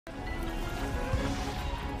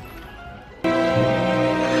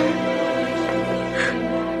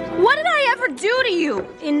do to you?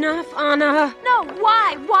 Enough, Anna. No,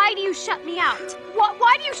 why? Why do you shut me out?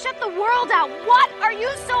 Why do you shut the world out? What are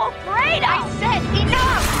you so afraid of? I said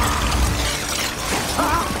enough!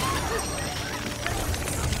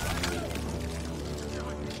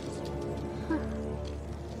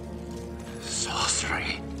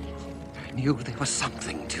 Sorcery. I knew there was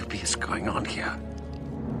something dubious going on here.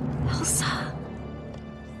 Elsa.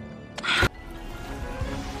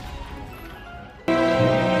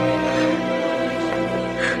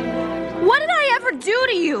 What did I ever do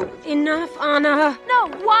to you? Enough, Anna. No,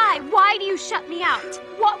 why? Why do you shut me out?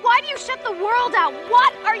 Why do you shut the world out?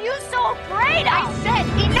 What are you so afraid of? I said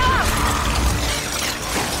enough!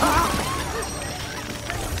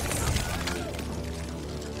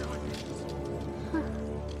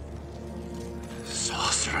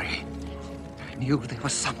 Sorcery. I knew there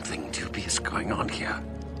was something dubious going on here.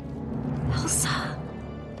 Elsa.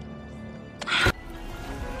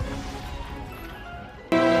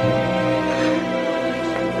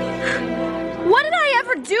 What did I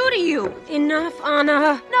ever do to you? Enough,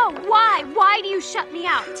 Anna. No, why? Why do you shut me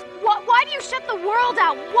out? Why do you shut the world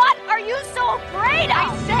out? What are you so afraid of?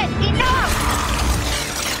 I said enough!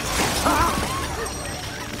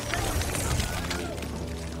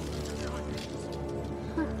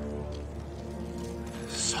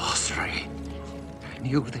 Sorcery. I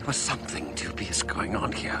knew there was something dubious going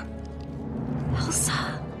on here.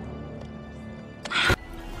 Elsa.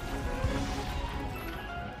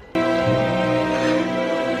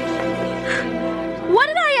 What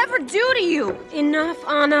did I ever do to you? Enough,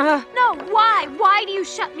 Anna. No, why? Why do you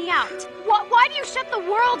shut me out? Why do you shut the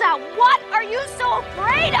world out? What are you so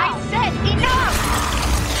afraid of? I said enough!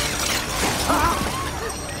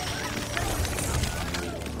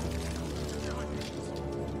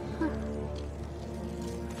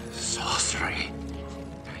 Sorcery.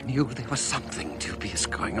 I knew there was something dubious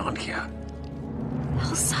going on here.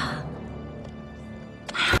 Elsa.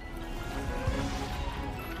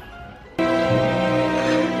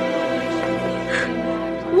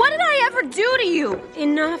 What did I ever do to you?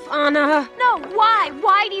 Enough, Anna. No, why?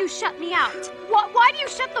 Why do you shut me out? Why do you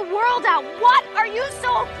shut the world out? What are you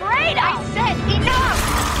so afraid of? I said enough!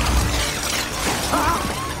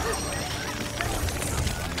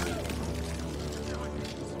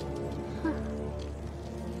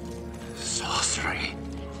 Sorcery.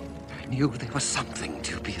 I knew there was something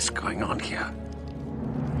dubious going on here.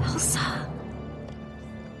 Elsa.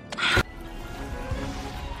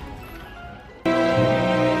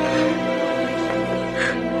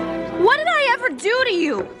 What did I ever do to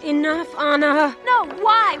you? Enough, Anna. No,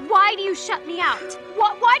 why? Why do you shut me out?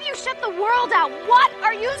 Why do you shut the world out? What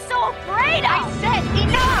are you so afraid of? I said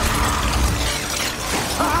enough!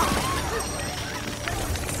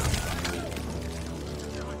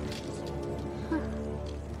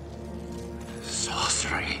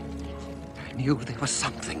 Sorcery. I knew there was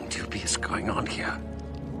something dubious going on here.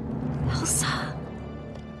 Elsa.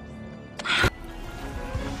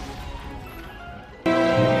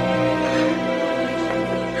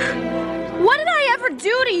 What did I ever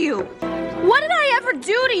do to you? What did I ever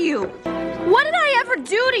do to you? What did I ever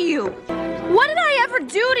do to you? What did I ever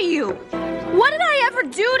do to you? What did I ever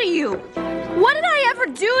do to you? What did I ever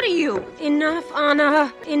do to you? Enough,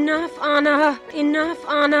 Anna. Enough, Anna. Enough,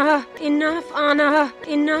 Anna. Enough, Anna.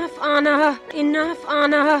 Enough, Anna. Enough,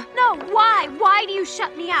 Anna. No, why? Why do you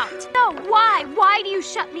shut me out? No, why? Why do you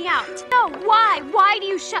shut me out? No, why? Why do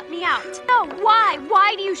you shut me out? No, why?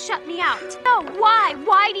 Why do you shut me out? No, why?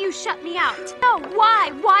 Why do you shut me out? No,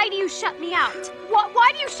 why? Why do you shut me out?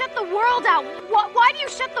 Why do you shut the world out? Why do you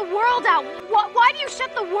shut the world out? Why do you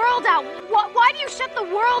shut the world out? Why do you shut the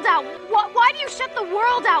world out? Why do you shut the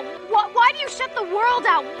world out? Why do you shut the world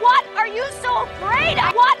out? What are you so afraid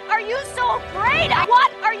of? What are you so afraid of?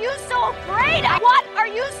 What are you so afraid of? What are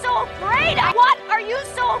you so afraid of? What are you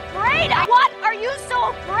so afraid of? What are you so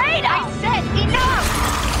afraid of? I said enough!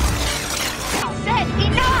 I said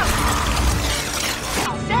enough! I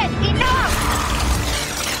said enough!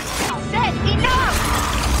 I said enough!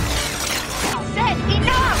 I said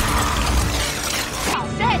enough! I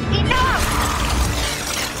said enough!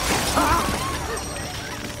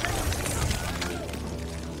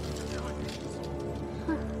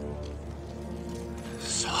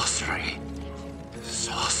 Sorcery.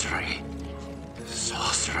 Sorcery.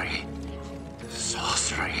 Sorcery.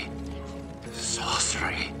 Sorcery.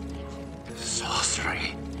 Sorcery.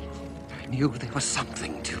 Sorcery. I knew there was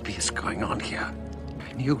something dubious going on here.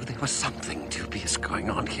 I knew there was something dubious going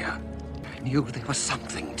on here. I knew there was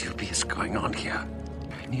something dubious going on here.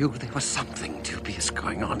 I knew there was something dubious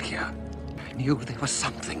going on here. I knew there was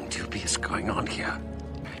something dubious going on here.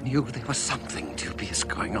 I knew there was something dubious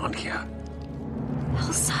going on here.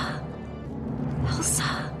 Elsa.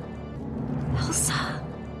 Elsa. Elsa.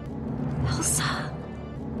 Elsa.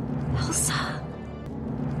 Elsa.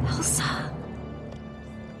 Elsa.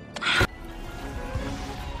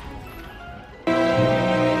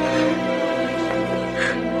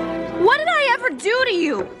 What did I ever do to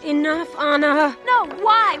you? Enough, Anna. No,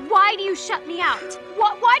 why? Why do you shut me out?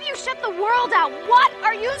 Why do you shut the world out? What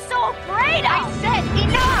are you so afraid of? I said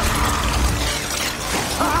enough!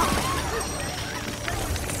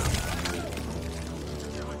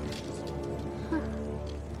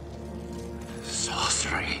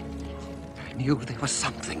 Sorcery. I knew there was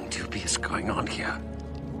something dubious going on here.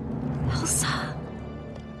 Elsa.